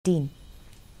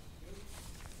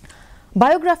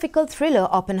Biographical thriller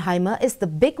Oppenheimer is the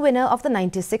big winner of the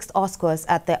 96th Oscars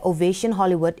at the Ovation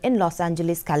Hollywood in Los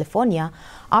Angeles, California,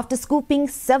 after scooping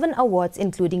 7 awards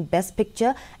including Best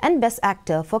Picture and Best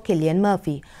Actor for Cillian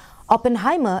Murphy.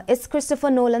 Oppenheimer is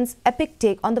Christopher Nolan's epic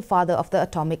take on the father of the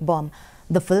atomic bomb.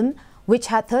 The film, which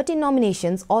had 13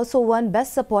 nominations, also won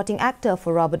Best Supporting Actor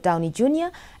for Robert Downey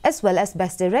Jr. as well as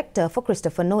Best Director for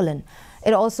Christopher Nolan.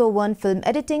 It also won Film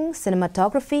Editing,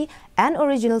 Cinematography and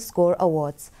Original Score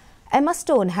awards. Emma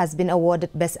Stone has been awarded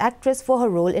Best Actress for her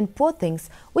role in Poor Things,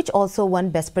 which also won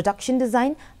Best Production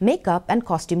Design, Makeup and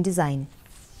Costume Design.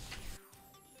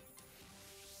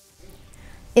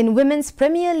 In Women's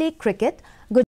Premier League cricket,